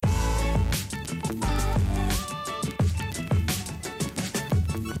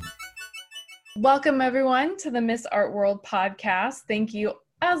Welcome, everyone, to the Miss Art World podcast. Thank you,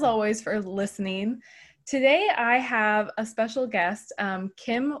 as always, for listening. Today, I have a special guest.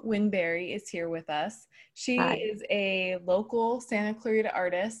 Kim Winberry is here with us. She Hi. is a local Santa Clarita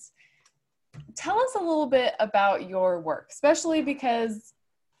artist. Tell us a little bit about your work, especially because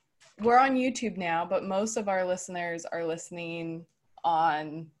we're on YouTube now, but most of our listeners are listening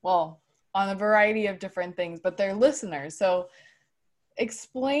on a variety of different things, but they're listeners. So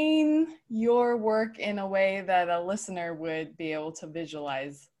explain your work in a way that a listener would be able to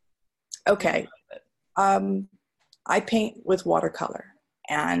visualize. Okay. I paint with watercolor.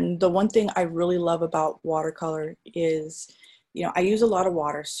 And the one thing I really love about watercolor is, I use a lot of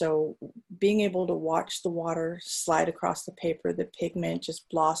water. So being able to watch the water slide across the paper, the pigment just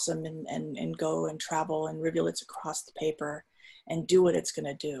blossom and go and travel and rivulets across the paper and do what it's going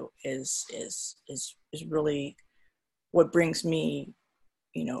to do is really what brings me,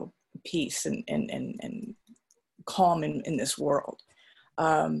 peace and calm in this world.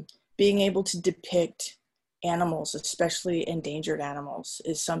 Being able to depict animals, especially endangered animals,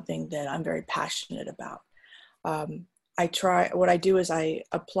 is something that I'm very passionate about. What I do is I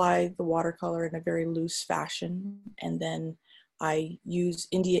apply the watercolor in a very loose fashion, and then I use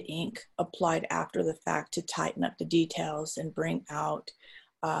India ink applied after the fact to tighten up the details and bring out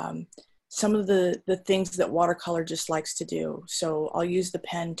some of the things that watercolor just likes to do. So I'll use the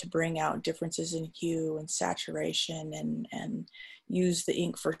pen to bring out differences in hue and saturation and use the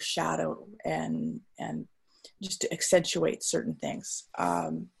ink for shadow and just to accentuate certain things.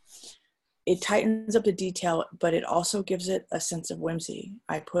 It tightens up the detail, but it also gives it a sense of whimsy.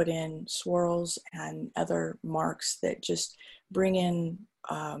 I put in swirls and other marks that just bring in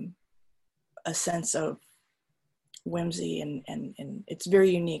a sense of whimsy and it's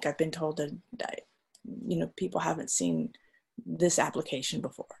very unique. I've been told that people haven't seen this application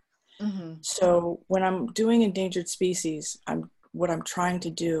before. Mm-hmm. So when I'm doing endangered species, what I'm trying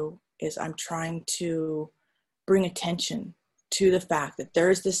to do is I'm trying to bring attention to the fact that there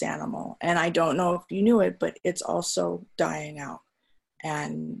is this animal, and I don't know if you knew it, but it's also dying out.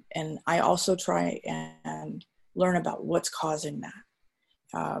 And I also try and learn about what's causing that.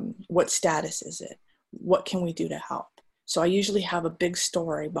 What status is it? What can we do to help? So I usually have a big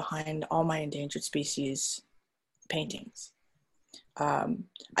story behind all my endangered species paintings.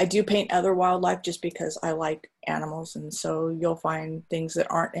 I do paint other wildlife just because I like animals, and so you'll find things that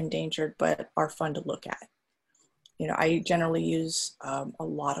aren't endangered but are fun to look at. I generally use a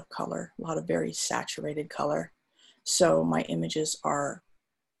lot of color, a lot of very saturated color. So my images are,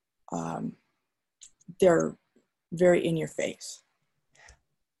 they're very in your face.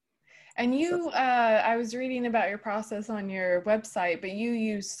 And you, I was reading about your process on your website, but you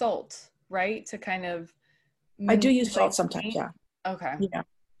use salt, right? To kind of I do use salt sometimes, paint? yeah. Okay. Yeah.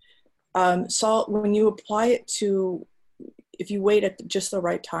 Salt, when you apply it if you wait at just the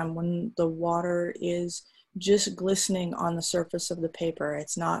right time, when the water is just glistening on the surface of the paper,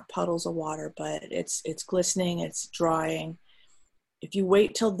 it's not puddles of water, but it's glistening, it's drying. If you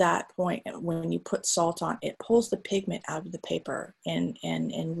wait till that point, when you put salt on, it pulls the pigment out of the paper and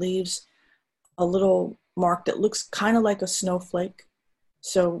leaves a little mark that looks kind of like a snowflake.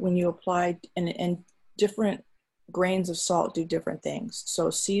 So when you apply, and different grains of salt do different things. So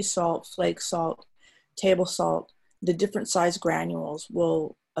sea salt, flake salt, table salt, the different size granules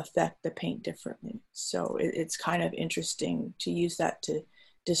will affect the paint differently. So it's kind of interesting to use that to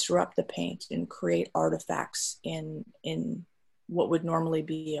disrupt the paint and create artifacts in what would normally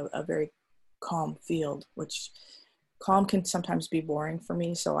be a very calm field, which calm can sometimes be boring for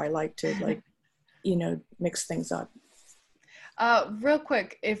me. So I like to mix things up. Real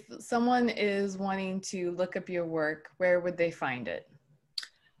quick, if someone is wanting to look up your work, where would they find it?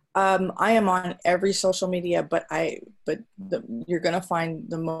 I am on every social media, but you're going to find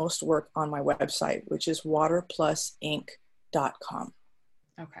the most work on my website, which is waterplusinc.com.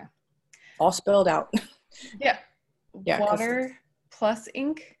 Okay. All spelled out. Yeah. Yeah. Water plus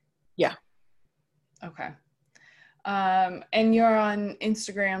ink? Yeah. Okay. And you're on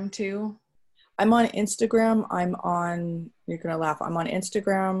Instagram too? I'm on Instagram. You're going to laugh. I'm on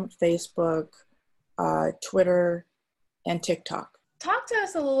Instagram, Facebook, Twitter, and TikTok. Talk to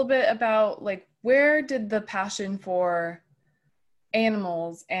us a little bit about where did the passion for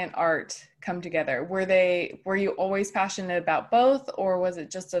animals and art come together? Were you always passionate about both, or was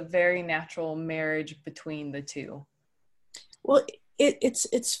it just a very natural marriage between the two? Well,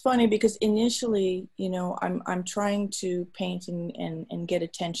 it's funny because initially, I'm trying to paint and get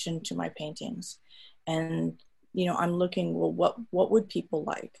attention to my paintings, and I'm looking, well, what would people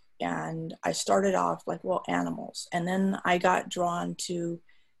like? And I started off animals, and then I got drawn to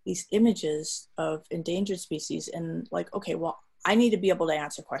these images of endangered species, and like, okay, well, I need to be able to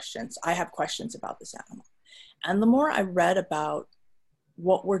answer questions. I have questions about this animal. And the more I read about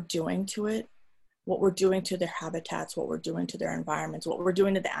what we're doing to it, what we're doing to their habitats, what we're doing to their environments, what we're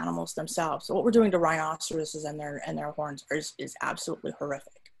doing to the animals themselves, what we're doing to rhinoceroses and their horns is absolutely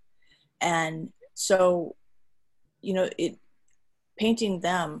horrific. And so, you know, painting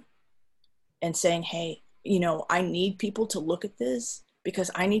them and saying, hey, you know, I need people to look at this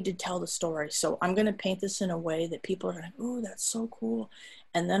because I need to tell the story. So I'm going to paint this in a way that people are like, oh, that's so cool.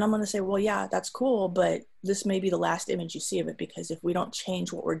 And then I'm going to say, well, yeah, that's cool, but this may be the last image you see of it, because if we don't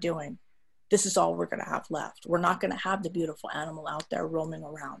change what we're doing, this is all we're going to have left. We're not going to have the beautiful animal out there roaming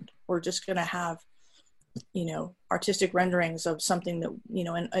around. We're just going to have, you know, artistic renderings of something that, you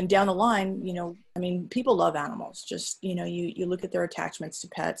know, and down the line, you know, I mean, people love animals. Just, you know, you look at their attachments to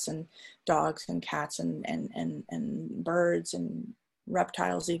pets and dogs and cats and birds and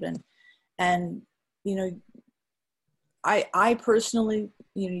reptiles even. And, you know, I personally,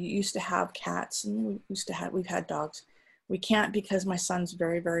 you know, used to have cats, and we've had dogs. We can't, because my son's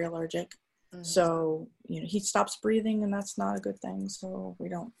very, very allergic. Mm-hmm. So, you know, he stops breathing, and that's not a good thing. So we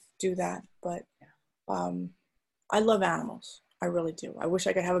don't do that. But I love animals. I really do. I wish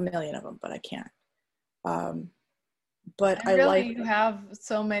I could have 1 million of them, but I can't. But and really, you have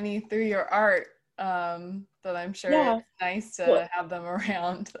so many through your art that I'm sure it's nice to have them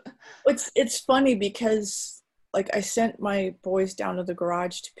around. It's funny because, like, I sent my boys down to the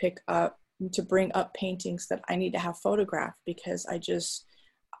garage to bring up paintings that I need to have photographed, because I just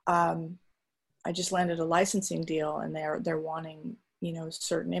landed a licensing deal, and they're wanting, you know,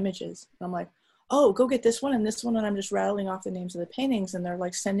 certain images. And I'm like, oh, go get this one and this one. And I'm just rattling off the names of the paintings, and they're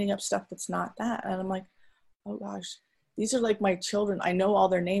like sending up stuff that's not that. And I'm like, oh gosh, these are like my children. I know all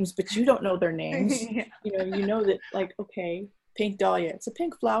their names, but you don't know their names. Yeah. You know that, like, okay, pink dahlia, it's a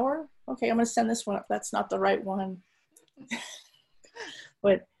pink flower. Okay, I'm gonna send this one up. That's not the right one.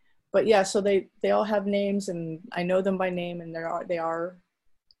 but yeah, so they all have names, and I know them by name, and they are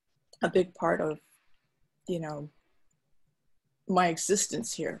a big part of, you know, my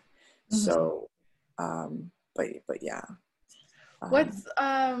existence here. Mm-hmm. So but yeah. What's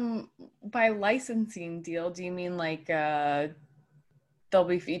by licensing deal, do you mean like they'll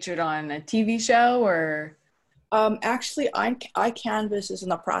be featured on a TV show, or? Actually, iCanvas is in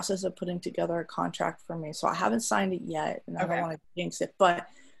the process of putting together a contract for me, so I haven't signed it yet, and I don't want to jinx it. But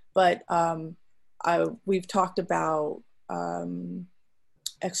we've talked about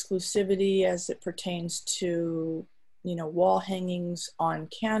exclusivity as it pertains to, you know, wall hangings on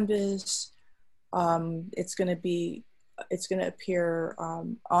canvas. It's going to appear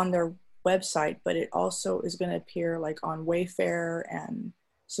on their website, but it also is going to appear like on Wayfair and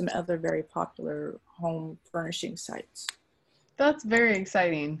some other very popular home furnishing sites. That's very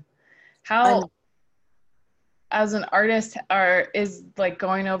exciting. How, as an artist, is like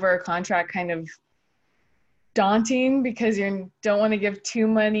going over a contract kind of daunting because you don't want to give too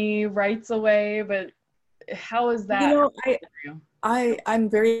many rights away, but how is that? You know, I'm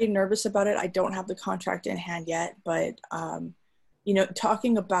very nervous about it. I don't have the contract in hand yet, but you know,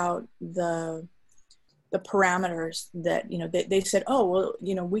 talking about the parameters that, you know, they said, oh, well,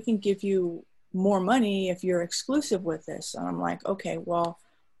 you know, we can give you more money if you're exclusive with this. And I'm like, okay, well,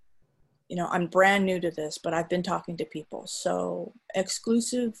 you know, I'm brand new to this, but I've been talking to people. So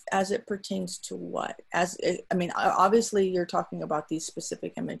exclusive as it pertains to what? I mean, obviously you're talking about these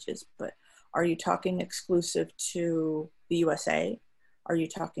specific images, but are you talking exclusive to the USA? Are you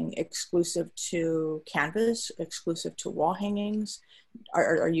talking exclusive to canvas, exclusive to wall hangings?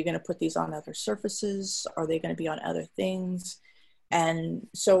 Are you going to put these on other surfaces? Are they going to be on other things? And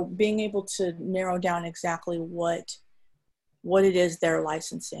so being able to narrow down exactly what it is they're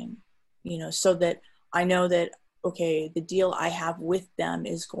licensing, you know, so that I know that, okay, the deal I have with them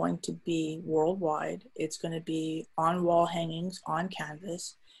is going to be worldwide. It's going to be on wall hangings, on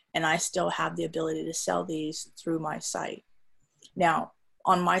canvas, and I still have the ability to sell these through my site. Now,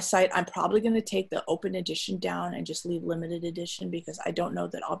 on my site, I'm probably going to take the open edition down and just leave limited edition, because I don't know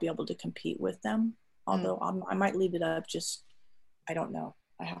that I'll be able to compete with them. Although I might leave it up, just, I don't know.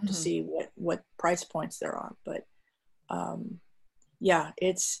 I have to see what price points there are. But yeah,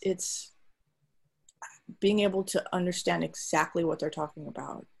 it's being able to understand exactly what they're talking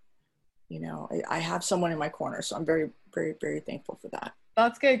about. You know, I have someone in my corner, so I'm very, very, very thankful for that.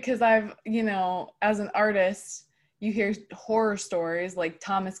 That's good, because I've, you know, as an artist, you hear horror stories like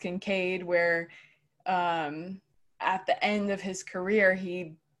Thomas Kinkade, where at the end of his career,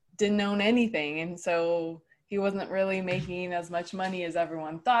 he didn't own anything. And so he wasn't really making as much money as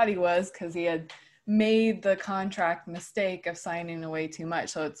everyone thought he was, because he had made the contract mistake of signing away too much.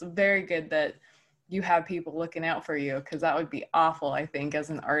 So it's very good that you have people looking out for you, because that would be awful, I think, as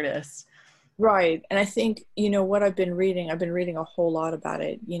an artist. Right. And I think, what I've been reading a whole lot about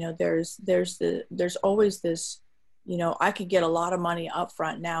it. There's always this, I could get a lot of money up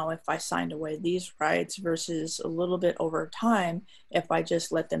front now if I signed away these rights versus a little bit over time if I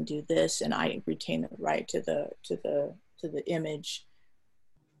just let them do this and I retain the right to the image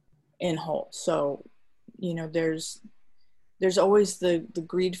in whole. So, there's always the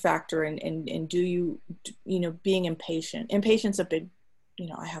greed factor and do you, being impatient. Impatience a big,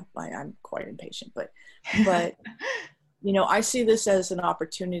 I'm quite impatient, but I see this as an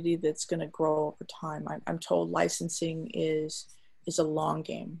opportunity that's going to grow over time. I'm told licensing is a long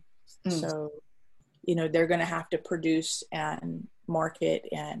game. So, they're going to have to produce and market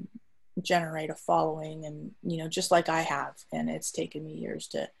and generate a following, and, just like I have, and it's taken me years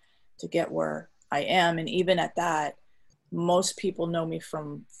to get where I am. And even at that, most people know me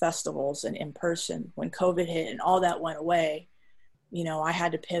from festivals and in person. When COVID hit and all that went away, I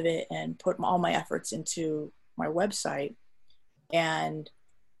had to pivot and put all my efforts into my website. And,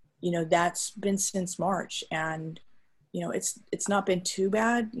 that's been since March. And, it's not been too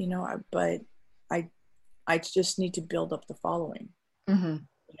bad, but I just need to build up the following, through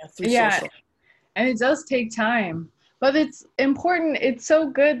social. And it does take time, but it's important. It's so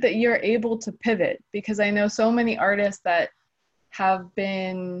good that you're able to pivot, because I know so many artists that have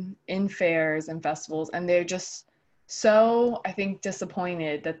been in fairs and festivals, and they're just so, I think,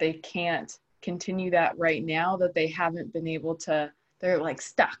 disappointed that they can't continue that right now, that they haven't been able to, they're like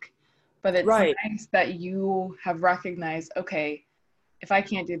stuck. But it's nice that you have recognized, okay, if I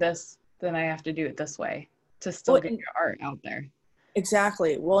can't do this, then I have to do it this way to still get your art out there.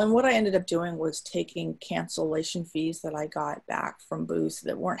 Exactly. Well, and what I ended up doing was taking cancellation fees that I got back from booths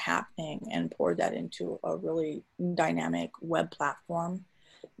that weren't happening and poured that into a really dynamic web platform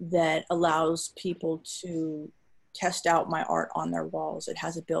that allows people to test out my art on their walls. It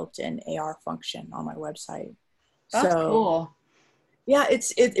has a built-in AR function on my website. That's cool. Yeah,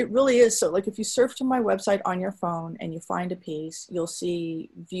 it really is. So like if you surf to my website on your phone and you find a piece, you'll see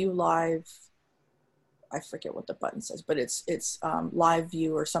view live. I forget what the button says, but it's live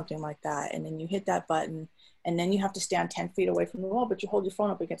view or something like that. And then you hit that button and then you have to stand 10 feet away from the wall, but you hold your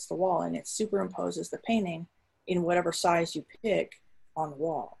phone up against the wall and it superimposes the painting in whatever size you pick on the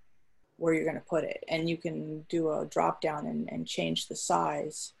wall where you're going to put it. And you can do a drop down and change the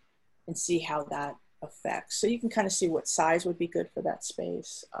size and see how that affects. So you can kind of see what size would be good for that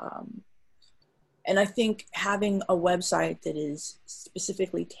space. And I think having a website that is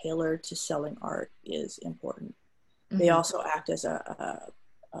specifically tailored to selling art is important. Mm-hmm. They also act as a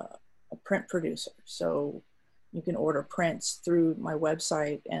print producer. So you can order prints through my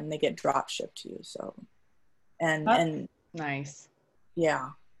website and they get drop shipped to you. So, and nice. Yeah.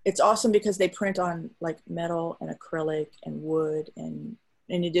 It's awesome because they print on like metal and acrylic and wood and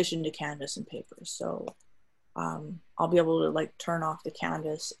in addition to canvas and paper. So I'll be able to like turn off the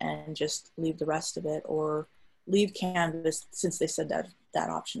canvas and just leave the rest of it, or leave canvas, since they said that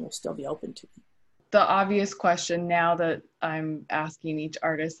option will still be open to me. The obvious question now that I'm asking each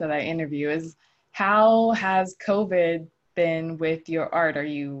artist that I interview is, how has COVID been with your art? Are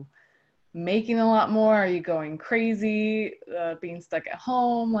you making a lot more? Are you going crazy, being stuck at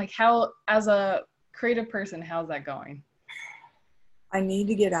home? Like, how, as a creative person, how's that going? I need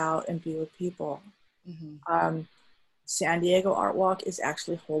to get out and be with people. Mm-hmm. San Diego Art Walk is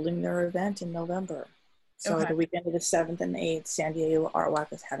actually holding their event in November. So the weekend of the 7th and 8th, San Diego Art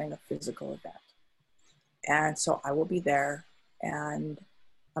Walk is having a physical event. And so I will be there and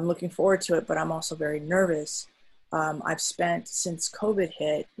I'm looking forward to it, but I'm also very nervous. I've spent, since COVID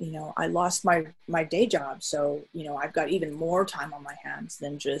hit, I lost my day job. So, I've got even more time on my hands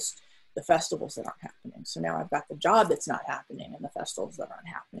than just the festivals that aren't happening. So now I've got the job that's not happening and the festivals that aren't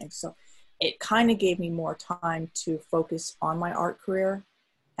happening. So it kind of gave me more time to focus on my art career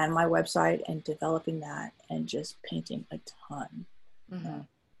and my website and developing that and just painting a ton.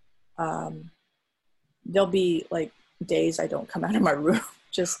 Mm-hmm. There'll be like days I don't come out of my room.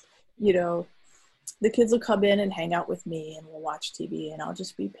 Just, the kids will come in and hang out with me and we'll watch TV and I'll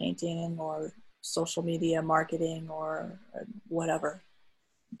just be painting or social media marketing or whatever.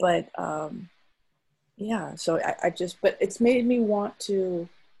 But yeah, so but it's made me want to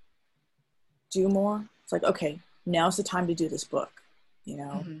do more. It's like, okay, now's the time to do this book.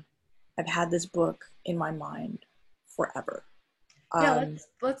 Mm-hmm. I've had this book in my mind forever. Yeah,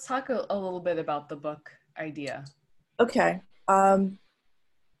 let's talk a little bit about the book idea. Okay.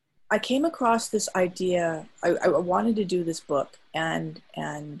 I came across this idea. I wanted to do this book, and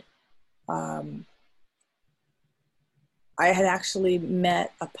I had actually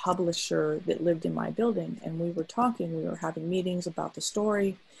met a publisher that lived in my building, and we were talking, we were having meetings about the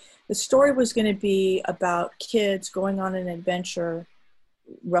story. The story was going to be about kids going on an adventure,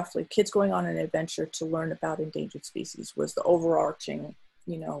 roughly kids going on an adventure to learn about endangered species was the overarching,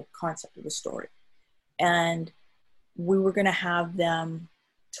 concept of the story. And we were going to have them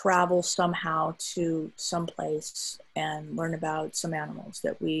travel somehow to some place and learn about some animals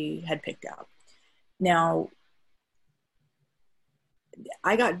that we had picked out. Now,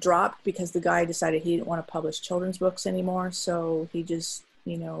 I got dropped because the guy decided he didn't want to publish children's books anymore. So he just,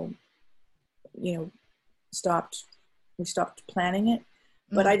 stopped. We stopped planning it.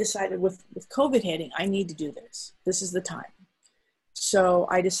 But I decided with COVID hitting, I need to do this. This is the time. So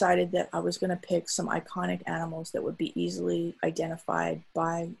I decided that I was going to pick some iconic animals that would be easily identified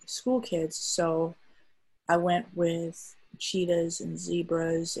by school kids. So I went with cheetahs and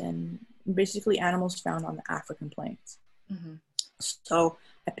zebras and basically animals found on the African plains. Mm-hmm. So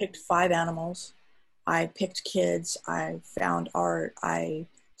I picked 5 animals. I picked kids. I found art. I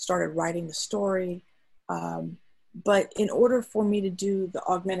started writing the story. But in order for me to do the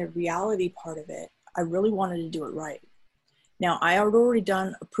augmented reality part of it, I really wanted to do it right. Now, I had already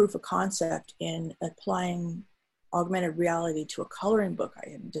done a proof of concept in applying augmented reality to a coloring book I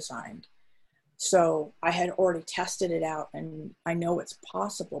had designed. So I had already tested it out, and I know it's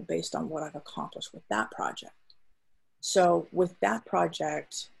possible based on what I've accomplished with that project. So with that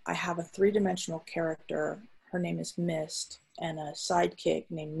project, I have a 3-dimensional character. Her name is Mist, and a sidekick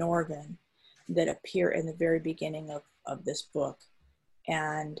named Norvin that appear in the very beginning of this book.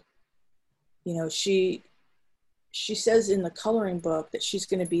 And, she says in the coloring book that she's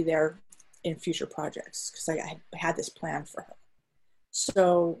going to be there in future projects because I had this plan for her.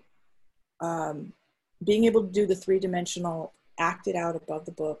 So being able to do the 3-dimensional acted out above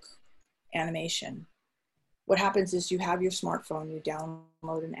the book animation, what happens is you have your smartphone, you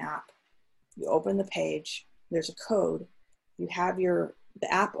download an app, you open the page, there's a code, you have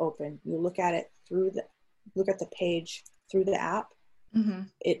the app open, you look at it look at the page through the app. Mm-hmm.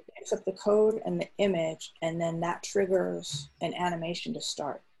 It picks up the code and the image, and then that triggers an animation to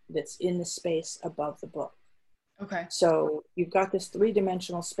start that's in the space above the book. Okay. So you've got this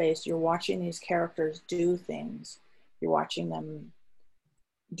 3-dimensional space. You're watching these characters do things. You're watching them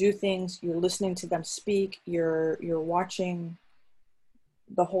do things. You're listening to them speak. You're watching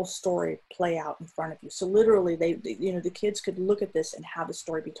the whole story play out in front of you. So literally, the kids could look at this and have the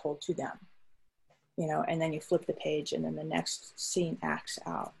story be told to them. And then you flip the page and then the next scene acts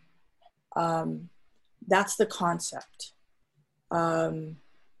out. That's the concept.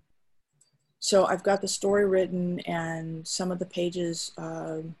 So I've got the story written, and some of the pages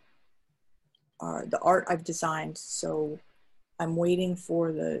are the art I've designed. So I'm waiting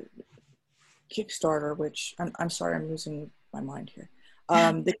for the Kickstarter, which I'm sorry, I'm losing my mind here.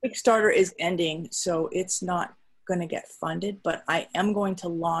 The Kickstarter is ending, so it's not going to get funded, but I am going to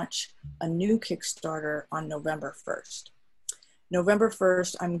launch a new Kickstarter on November 1st. November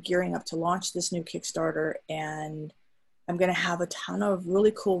 1st, I'm gearing up to launch this new Kickstarter, and I'm going to have a ton of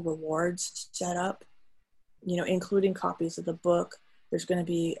really cool rewards set up, including copies of the book. There's going to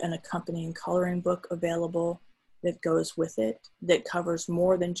be an accompanying coloring book available that goes with it that covers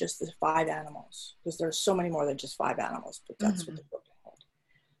more than just the 5 animals, because there's so many more than just 5 animals, but that's what the book had.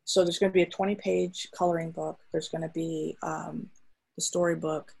 So there's going to be a 20-page coloring book. There's going to be the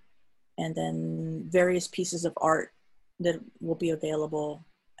storybook, and then various pieces of art that will be available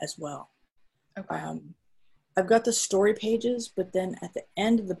as well. Okay. I've got the story pages, but then at the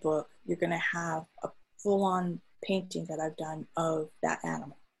end of the book, you're going to have a full-on painting that I've done of that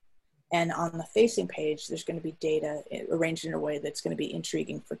animal. And on the facing page, there's going to be data arranged in a way that's going to be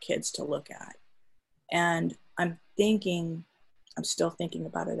intriguing for kids to look at. And I'm still thinking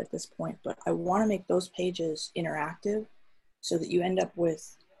about it at this point, but I want to make those pages interactive so that you end up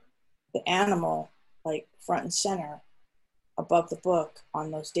with the animal like front and center above the book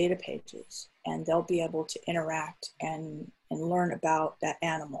on those data pages. And they'll be able to interact and learn about that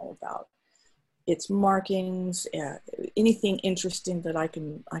animal, about its markings, anything interesting that I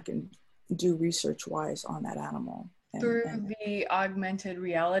can do research-wise on that animal. Through the augmented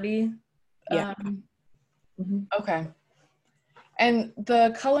reality? Yeah. Okay. And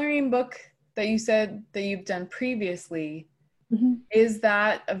the coloring book that you said that you've done previously, is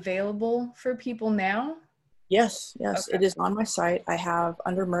that available for people now? Yes. Okay. It is on my site. I have,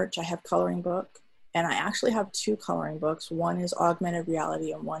 under merch, I have coloring book. And I actually have 2 coloring books. One is augmented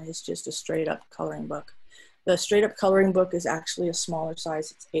reality and one is just a straight up coloring book. The straight up coloring book is actually a smaller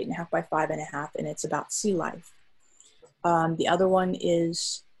size. It's 8.5 by 5.5, and it's about sea life. The other one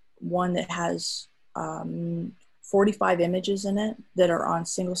is one that has 45 images in it that are on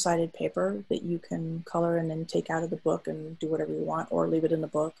single-sided paper that you can color and then take out of the book and do whatever you want, or leave it in the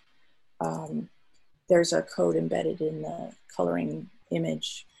book. There's a code embedded in the coloring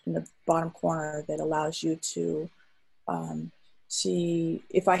image in the bottom corner that allows you to see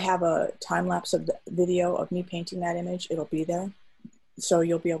if I have a time lapse of the video of me painting that image, it'll be there. So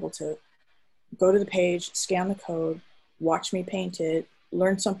you'll be able to go to the page, scan the code, watch me paint it,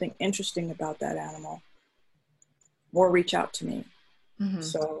 learn something interesting about that animal, or reach out to me. Mm-hmm.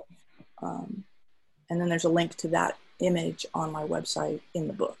 So, and then there's a link to that image on my website in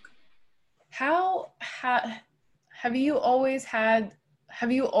the book. Have you always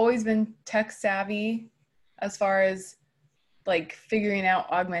been tech savvy as far as like figuring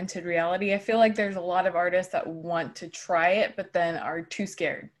out augmented reality? I feel like there's a lot of artists that want to try it, but then are too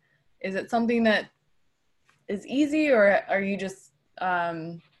scared. Is it something that is easy, or are you just,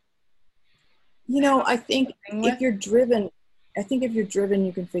 I think if you're driven,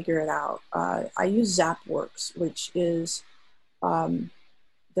 you can figure it out. I use ZapWorks, which is,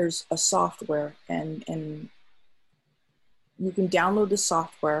 there's a software and you can download the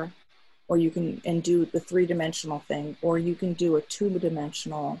software, or you can do the 3-dimensional thing, or you can do a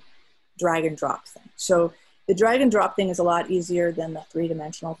 2-dimensional drag and drop thing. So the drag and drop thing is a lot easier than the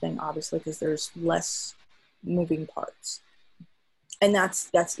 3-dimensional thing, obviously, because there's less moving parts. And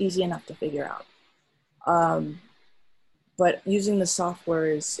that's easy enough to figure out. But using the software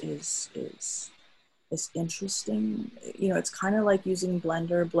is interesting. It's kind of like using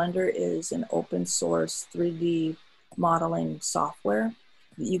Blender. Blender is an open source 3D modeling software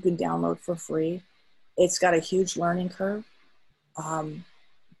that you can download for free. It's got a huge learning curve,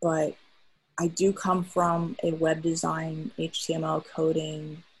 but I do come from a web design, HTML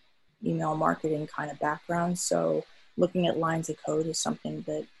coding, email marketing kind of background. So looking at lines of code is something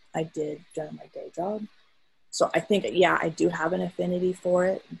that I did during my day job. So I think, I do have an affinity for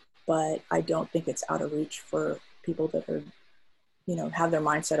it, but I don't think it's out of reach for people that are, have their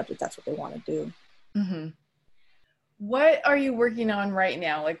mind set up that that's what they want to do. Mm-hmm. What are you working on right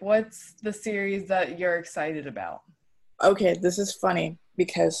now? Like, what's the series that you're excited about? Okay, this is funny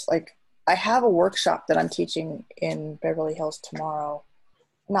because I have a workshop that I'm teaching in Beverly Hills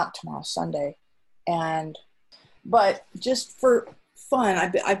Sunday. But just for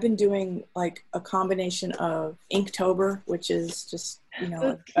fun, I've been doing like a combination of Inktober, which is just,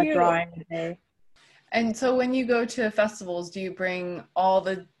 a drawing a day. And so when you go to festivals, do you bring all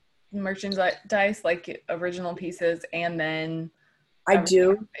the merchandise, like original pieces, and then I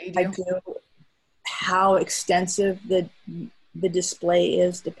do. How extensive the display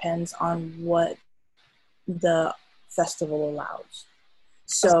is depends on what the festival allows.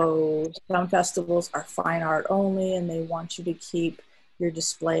 So some festivals are fine art only, and they want you to keep your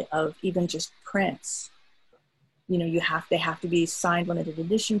display of even just prints. They have to be signed limited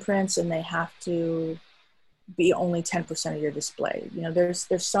edition prints, and they have to be only 10% of your display. There's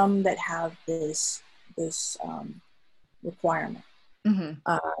some that have this requirement.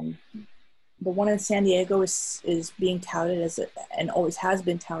 Mm-hmm. The one in San Diego is being touted and always has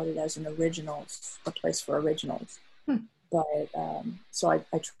been touted as a place for originals. But so I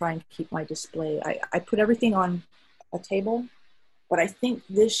try and keep my display. I put everything on a table, but I think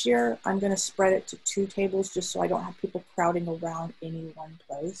this year I'm going to spread it to 2 tables just so I don't have people crowding around any one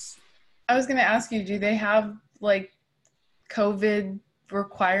place. I was going to ask you, do they have like COVID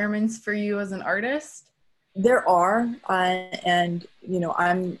requirements for you as an artist? There are, and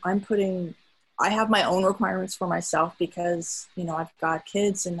I have my own requirements for myself because I've got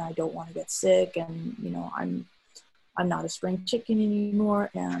kids and I don't want to get sick, and I'm not a spring chicken anymore,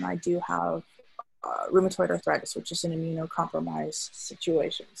 and I do have rheumatoid arthritis, which is an immunocompromised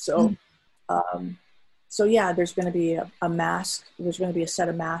situation. So, there's going to be a mask. There's going to be a set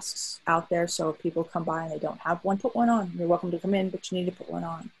of masks out there. So if people come by and they don't have one, put one on. You're welcome to come in, but you need to put one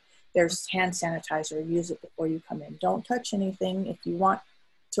on. There's hand sanitizer. Use it before you come in. Don't touch anything. If you want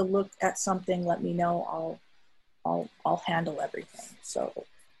to look at something, let me know. I'll handle everything. So,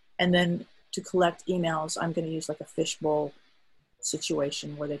 and then to collect emails, I'm going to use like a fishbowl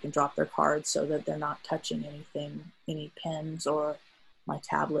situation where they can drop their cards so that they're not touching anything, any pens or my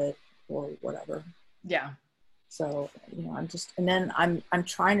tablet or whatever. Yeah. So, I'm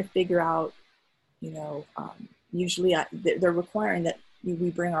trying to figure out, usually they're requiring that we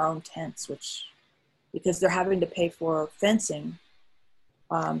bring our own tents, because they're having to pay for fencing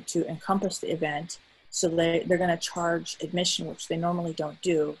to encompass the event. So they're going to charge admission, which they normally don't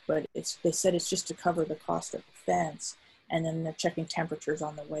do, but they said it's just to cover the cost of the fence. And then they're checking temperatures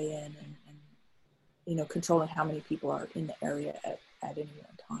on the way in and controlling how many people are in the area at any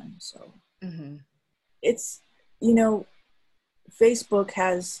one time. So it's you know, Facebook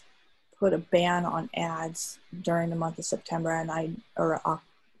has put a ban on ads during the month of September or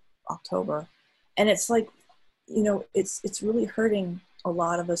October. And it's like, you know, it's really hurting a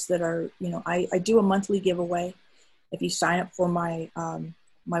lot of us that are, you know, I do a monthly giveaway. If you sign up for my,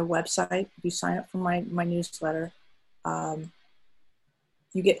 my website, if you sign up for my newsletter,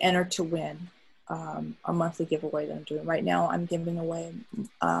 you get entered to win a monthly giveaway that I'm doing. Right now, I'm giving away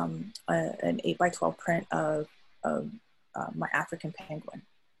an 8x12 print of my African penguin.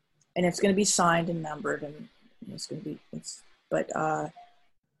 And it's going to be signed and numbered, and it's going to be,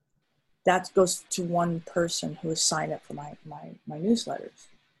 that goes to one person who has signed up for my newsletters.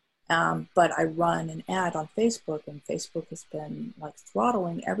 But I run an ad on Facebook, and Facebook has been like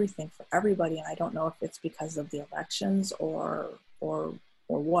throttling everything for everybody. And I don't know if it's because of the elections or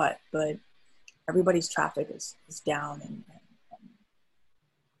what, but everybody's traffic is down, and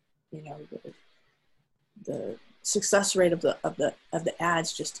you know, the success rate of the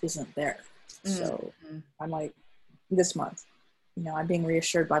ads just isn't there. So I'm like, this month, you know, I'm being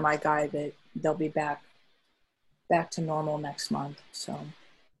reassured by my guy that they'll be back to normal next month. So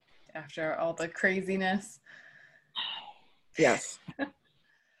after all the craziness. Yes.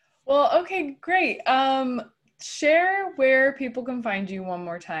 Well, okay, great. Share where people can find you one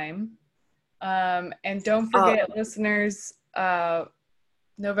more time. And don't forget, listeners,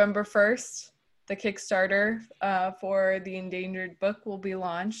 November 1st, the Kickstarter for the Endangered book will be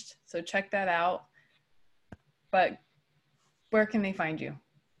launched. So check that out. But where can they find you?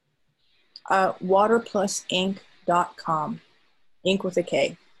 waterplusink.com, ink with a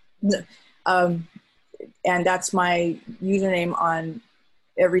K. And that's my username on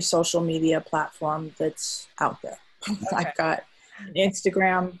every social media platform that's out there. Okay. I've got an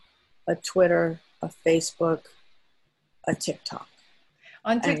Instagram, a Twitter, a Facebook, a TikTok.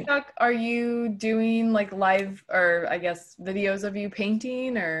 On TikTok, are you doing like live, or I guess videos of you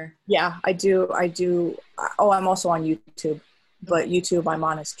painting, or? Yeah, I do. Oh, I'm also on YouTube, but YouTube I'm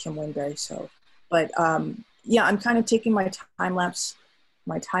on as Kim Winberry. So, but yeah, I'm kind of taking my time lapses.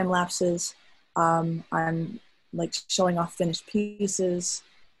 I'm like showing off finished pieces.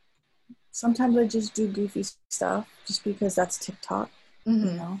 Sometimes I just do goofy stuff just because that's TikTok, you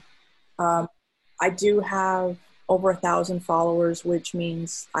know. I do have over 1,000 followers, which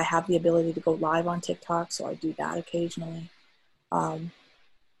means I have the ability to go live on TikTok. So I do that occasionally.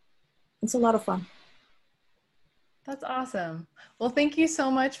 It's a lot of fun. That's awesome. Well, thank you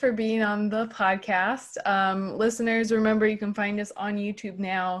so much for being on the podcast. Listeners, remember you can find us on YouTube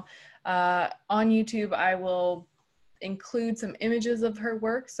now. On YouTube, I will include some images of her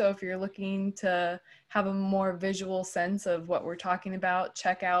work. So if you're looking to have a more visual sense of what we're talking about,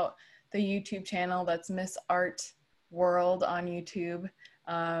 check out the YouTube channel. That's Miss Art World on YouTube.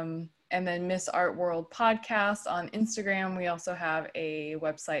 And then Miss Art World Podcast on Instagram. We also have a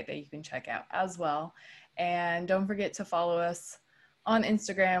website that you can check out as well. And don't forget to follow us on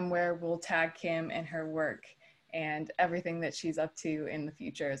Instagram, where we'll tag Kim and her work and everything that she's up to in the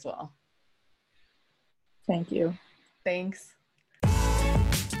future as well. Thank you. Thanks.